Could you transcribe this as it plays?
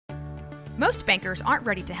Most bankers aren't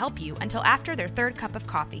ready to help you until after their third cup of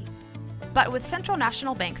coffee. But with Central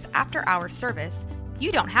National Bank's after-hours service,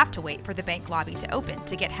 you don't have to wait for the bank lobby to open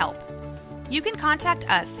to get help. You can contact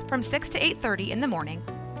us from 6 to 8:30 in the morning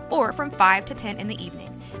or from 5 to 10 in the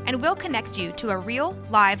evening, and we'll connect you to a real,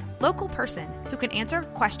 live, local person who can answer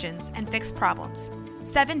questions and fix problems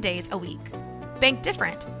 7 days a week. Bank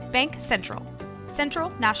different. Bank Central. Central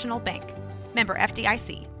National Bank. Member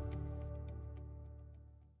FDIC.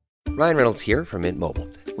 Ryan Reynolds here from Mint Mobile.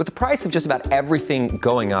 With the price of just about everything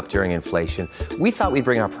going up during inflation, we thought we'd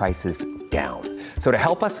bring our prices down. So to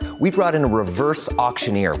help us, we brought in a reverse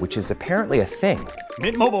auctioneer, which is apparently a thing.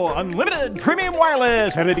 Mint Mobile Unlimited Premium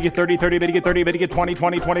Wireless. How to get 30, 30, how to get 30, how to get 20,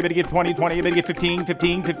 20, 20, how to get 20, 20, how to get 15,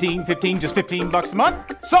 15, 15, 15, just $15 a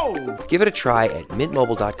month? Sold! Give it a try at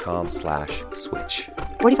mintmobile.com/switch.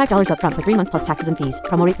 $45 up front for 3 months plus taxes and fees.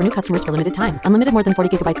 Promo rate for new customers for limited time. Unlimited more than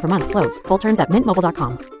 40 gigabytes per month. Slows full terms at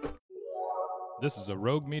mintmobile.com. This is a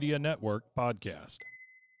Rogue Media Network podcast.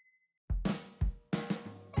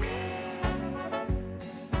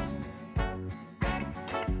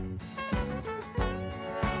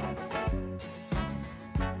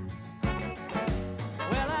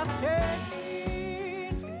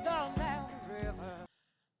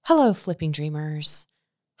 Hello, Flipping Dreamers.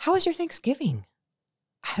 How was your Thanksgiving?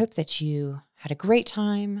 I hope that you had a great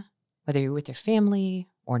time, whether you're with your family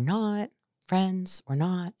or not, friends or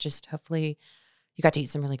not. Just hopefully you got to eat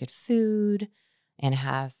some really good food and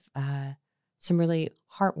have some really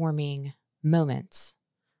heartwarming moments.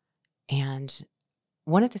 And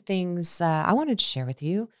one of the things I wanted to share with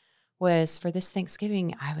you was for this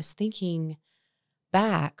Thanksgiving, I was thinking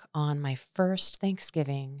back on my first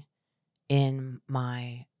Thanksgiving in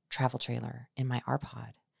my travel trailer, in my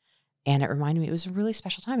R-Pod. And it reminded me it was a really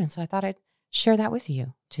special time. And so I thought I'd share that with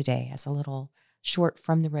you today as a little short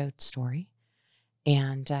from the road story.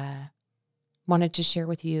 And wanted to share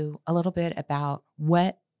with you a little bit about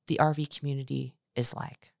what the RV community is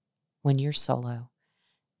like when you're solo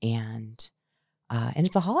and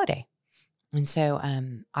it's a holiday. And so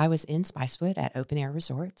I was in Spicewood at Open Air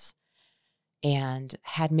Resorts and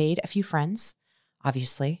had made a few friends.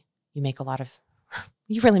 Obviously, you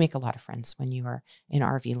really make a lot of friends when you are in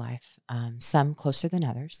RV life, some closer than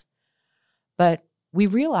others. But we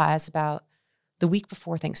realized about the week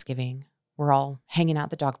before Thanksgiving, we're all hanging out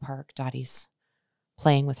at the dog park. Dottie's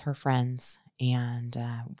playing with her friends, and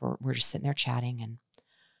we're just sitting there chatting, and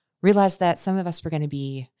realized that some of us were going to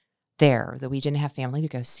be there, that we didn't have family to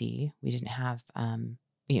go see. We didn't have,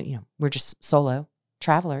 we're just solo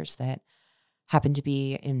travelers that happened to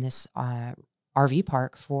be in this RV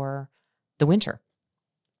park for the winter.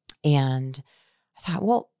 And I thought,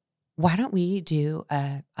 well, why don't we do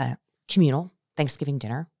a communal Thanksgiving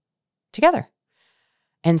dinner together?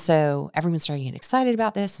 And so everyone started getting excited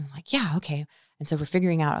about this. And I'm like, yeah, okay. And so we're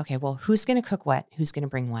figuring out, okay, well, who's going to cook what? Who's going to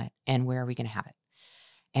bring what? And where are we going to have it?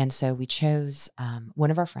 And so we chose,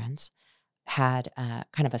 one of our friends had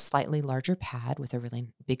kind of a slightly larger pad with a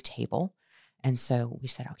really big table. And so we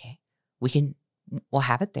said, okay, we'll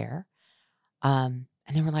have it there. And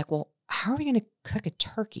then we're like, well, how are we going to cook a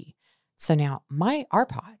turkey? So now my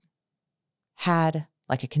R-Pod had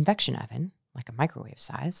like a convection oven, like a microwave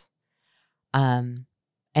size.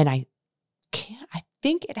 And I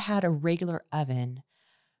think it had a regular oven,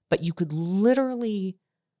 but you could literally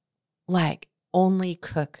like only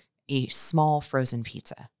cook a small frozen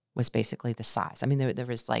pizza was basically the size. I mean,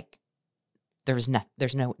 there's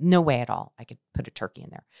no way at all I could put a turkey in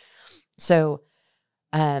there. So,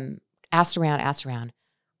 asked around.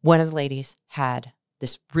 One of the ladies had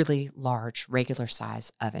this really large, regular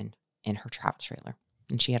size oven in her travel trailer,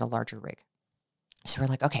 and she had a larger rig. So we're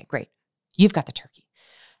like, okay, great. You've got the turkey.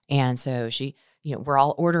 And so she, we're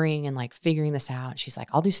all ordering and like figuring this out. She's like,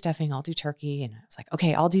 I'll do stuffing, I'll do turkey. And I was like,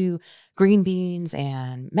 okay, I'll do green beans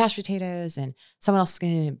and mashed potatoes, and someone else is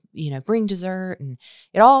going to, bring dessert. And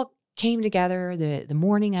it all came together the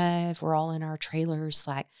morning of. We're all in our trailers,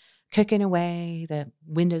 like cooking away. The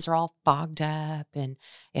windows are all fogged up, and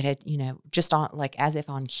it had, just on like as if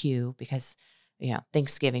on cue, because,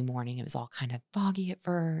 Thanksgiving morning, it was all kind of foggy at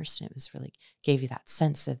first. And it was really gave you that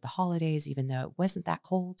sense of the holidays, even though it wasn't that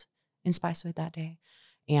cold in Spicewood that day.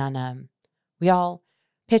 And we all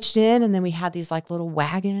pitched in, and then we had these like little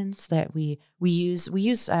wagons that we use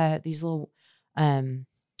these little, they're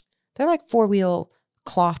like 4-wheel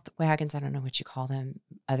cloth wagons. I don't know what you call them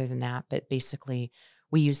other than that, but basically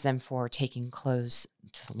we use them for taking clothes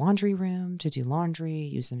to the laundry room, to do laundry,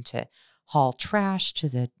 use them to haul trash to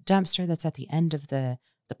the dumpster that's at the end of the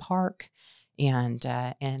park. And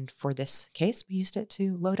for this case, we used it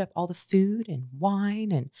to load up all the food and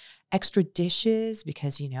wine and extra dishes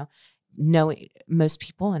because, knowing most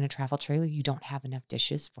people in a travel trailer, you don't have enough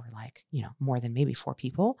dishes for more than maybe 4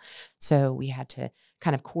 people. So we had to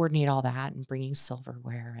kind of coordinate all that and bringing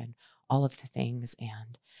silverware and all of the things,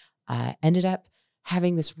 and ended up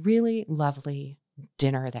having this really lovely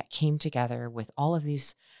dinner that came together with all of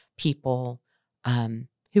these people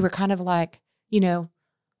who were kind of like,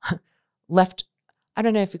 left, I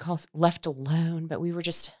don't know if we call it left alone, but we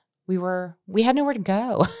had nowhere to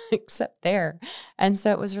go except there. And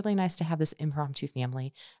so it was really nice to have this impromptu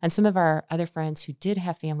family. And some of our other friends who did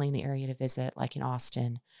have family in the area to visit, like in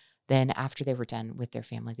Austin, then after they were done with their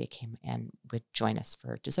family, they came and would join us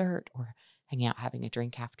for dessert or hanging out, having a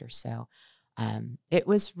drink after. So it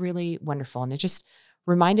was really wonderful. And it just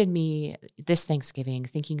reminded me this Thanksgiving,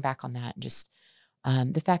 thinking back on that, and just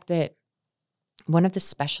the fact that one of the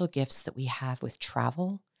special gifts that we have with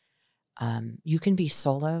travel, you can be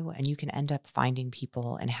solo and you can end up finding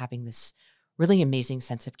people and having this really amazing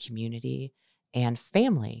sense of community and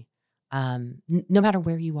family, no matter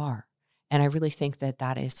where you are. And I really think that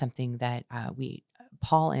that is something that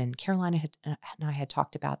Paul and Carolina and I had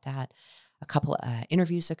talked about that a couple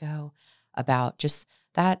interviews ago, about just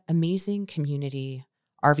that amazing community,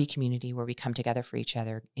 RV community, where we come together for each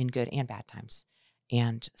other in good and bad times.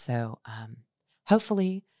 And so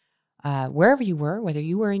hopefully, wherever you were, whether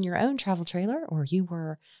you were in your own travel trailer or you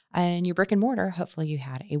were in your brick and mortar, hopefully you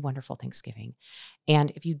had a wonderful Thanksgiving.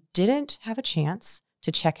 And if you didn't have a chance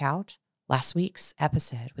to check out last week's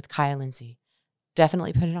episode with Kaya Lindsay,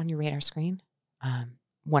 definitely put it on your radar screen.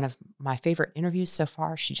 One of my favorite interviews so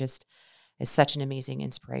far. She just is such an amazing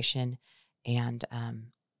inspiration. And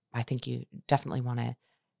I think you definitely want to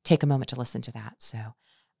take a moment to listen to that. So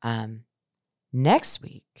next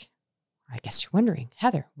week, I guess you're wondering,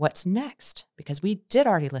 Heather, what's next? Because we did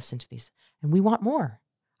already listen to these and we want more.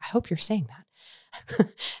 I hope you're saying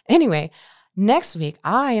that. Anyway, next week,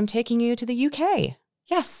 I am taking you to the UK.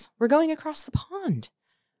 Yes, we're going across the pond.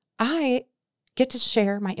 I get to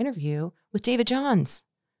share my interview with David Johns.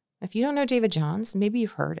 If you don't know David Johns, maybe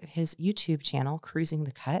you've heard of his YouTube channel, Cruising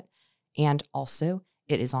the Cut. And also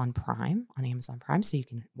it is on Prime, on Amazon Prime, so you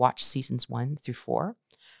can watch seasons 1 through 4.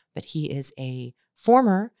 But he is a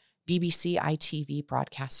former BBC ITV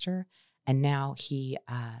broadcaster, and now he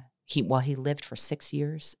lived for 6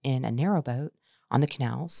 years in a narrowboat on the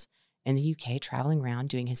canals in the UK, traveling around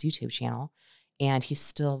doing his YouTube channel, and he's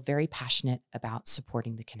still very passionate about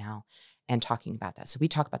supporting the canal and talking about that. So we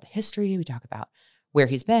talk about the history, we talk about where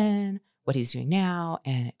he's been, what he's doing now,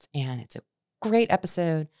 and it's a great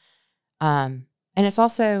episode. And it's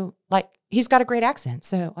also like he's got a great accent,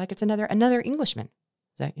 so like it's another Englishman.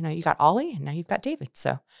 So you got Ollie, and now you've got David.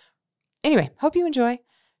 So anyway, hope you enjoy.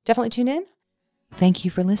 Definitely tune in. Thank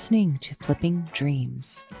you for listening to Flipping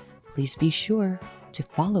Dreams. Please be sure to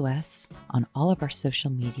follow us on all of our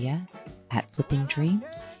social media at Flipping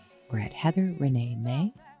Dreams or at Heather Renee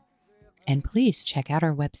May. And please check out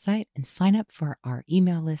our website and sign up for our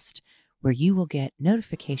email list, where you will get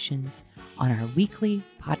notifications on our weekly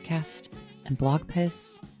podcast and blog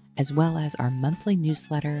posts, as well as our monthly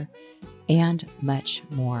newsletter and much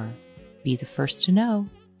more. Be the first to know.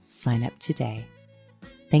 Sign up today.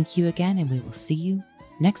 Thank you again, and we will see you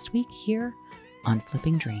next week here on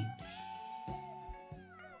Flipping Dreams.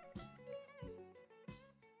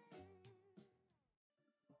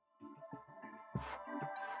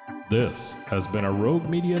 This has been a Rogue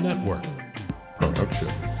Media Network production.